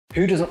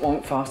Who doesn't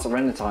want faster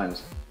render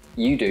times?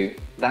 You do,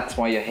 that's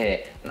why you're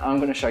here. And I'm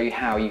going to show you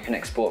how you can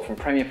export from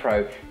Premiere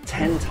Pro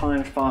 10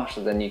 times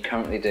faster than you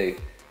currently do.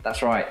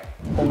 That's right,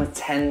 almost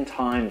 10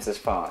 times as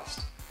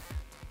fast.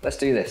 Let's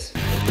do this.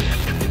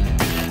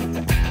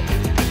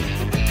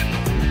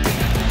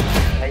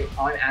 Hey,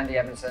 I'm Andy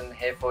Evanson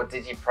here for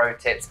DigiPro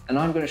Tips, and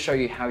I'm going to show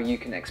you how you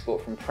can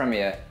export from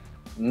Premiere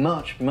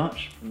much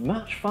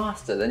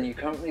faster than you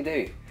currently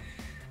do.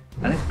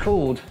 And it's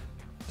called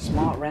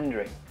smart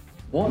rendering.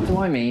 What do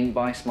I mean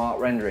by smart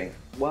rendering?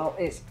 Well,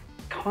 it's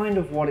kind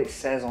of what it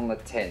says on the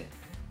tin.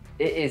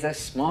 It is a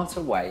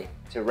smarter way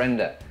to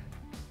render.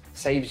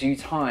 Saves you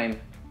time,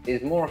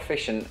 is more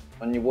efficient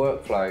on your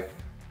workflow,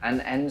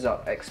 and ends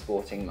up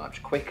exporting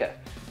much quicker.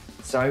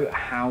 So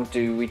how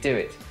do we do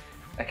it?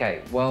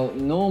 Okay, well,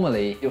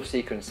 normally your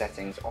sequence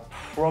settings are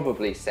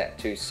probably set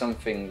to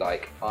something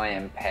like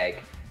IMPEG,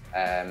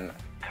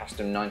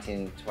 custom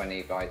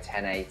 1920 by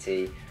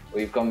 1080, or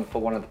you've gone for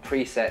one of the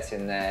presets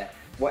in there.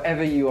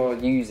 Whatever you are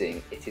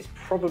using, it is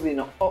probably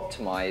not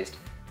optimized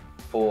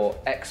for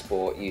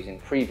export using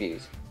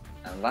previews,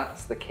 and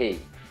that's the key.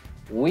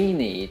 We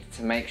need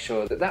to make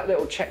sure that that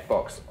little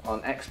checkbox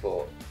on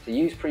export to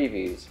use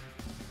previews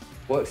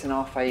works in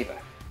our favor.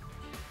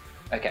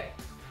 Okay,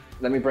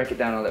 let me break it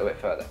down a little bit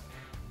further.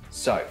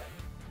 So,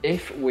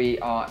 if we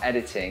are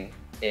editing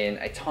in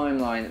a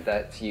timeline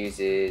that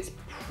uses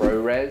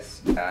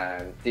ProRes,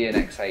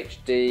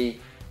 DNxHD,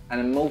 and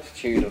a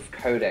multitude of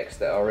codecs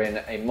that are in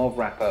a MOV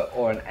wrapper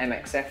or an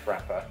MXF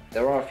wrapper.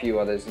 There are a few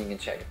others, you can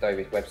check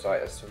Adobe's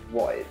website as to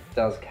what it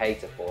does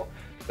cater for,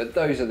 but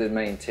those are the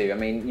main two. I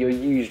mean, you're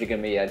usually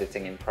going to be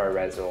editing in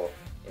ProRes or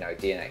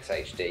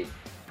DNxHD.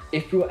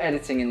 If you're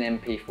editing in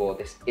MP4,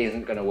 this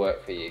isn't going to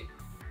work for you.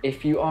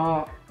 If you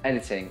are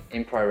editing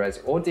in ProRes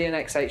or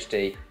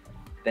DNxHD,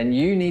 then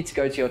you need to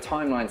go to your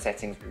timeline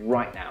settings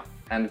right now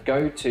and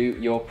go to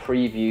your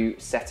preview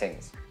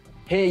settings.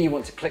 Here you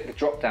want to click the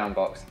drop-down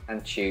box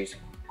and choose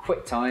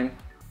QuickTime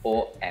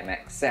or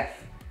MXF.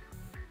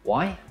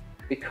 Why?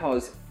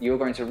 Because you're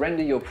going to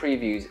render your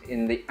previews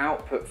in the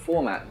output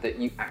format that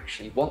you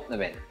actually want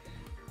them in.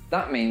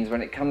 That means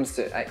when it comes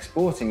to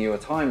exporting your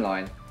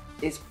timeline,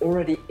 it's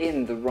already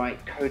in the right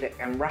codec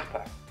and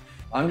wrapper.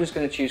 I'm just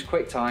going to choose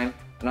QuickTime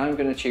and I'm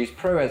going to choose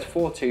ProRes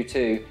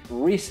 422,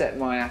 reset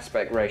my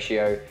aspect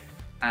ratio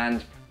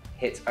and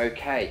hit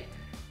OK.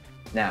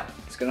 Now,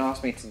 it's going to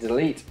ask me to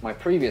delete my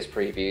previous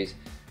previews,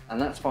 and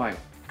that's fine,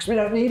 because we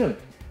don't need them.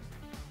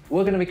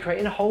 We're going to be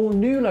creating a whole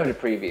new load of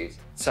previews.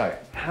 So,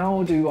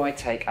 how do I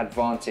take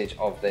advantage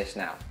of this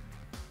now?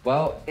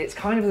 Well, it's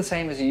kind of the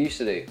same as you used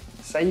to do.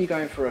 Say you're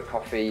going for a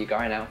coffee, you're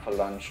going out for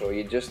lunch, or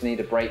you just need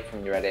a break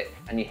from your edit,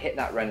 and you hit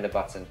that render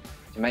button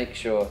to make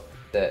sure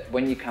that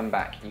when you come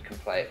back, you can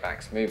play it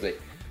back smoothly.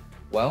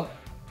 Well,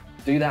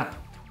 do that.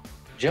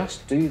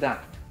 Just do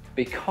that,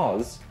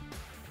 because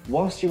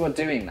whilst you are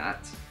doing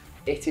that,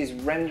 it is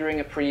rendering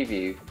a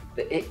preview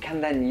that it can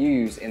then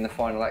use in the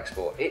final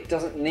export. It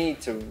doesn't need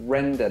to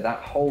render that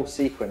whole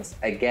sequence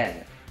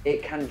again.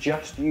 It can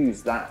just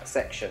use that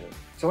section.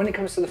 So when it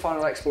comes to the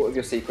final export of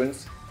your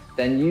sequence,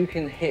 then you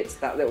can hit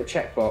that little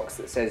checkbox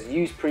that says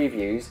use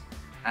previews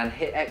and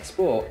hit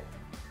export,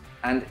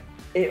 and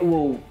it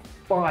will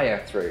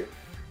fire through.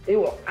 It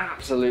will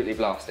absolutely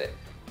blast it.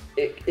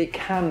 It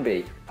can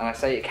be, and I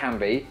say it can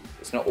be,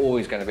 it's not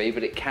always going to be,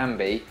 but it can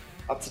be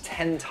up to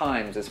 10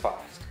 times as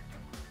fast.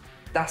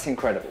 That's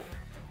incredible.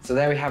 So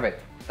there we have it.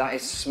 That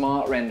is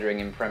smart rendering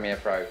in Premiere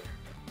Pro.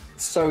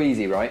 It's so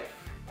easy, right?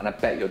 And I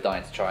bet you're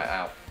dying to try it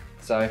out.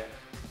 So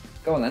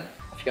go on then,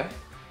 off you go.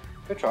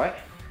 Go try it.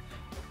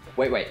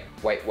 Wait.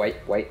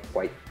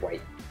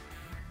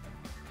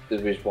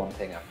 There is one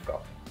thing I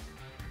forgot.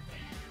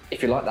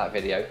 If you like that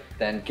video,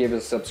 then give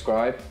us a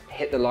subscribe,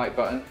 hit the like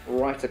button,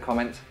 write a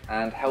comment,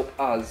 and help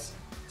us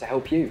to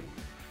help you.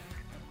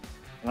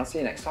 And I'll see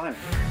you next time.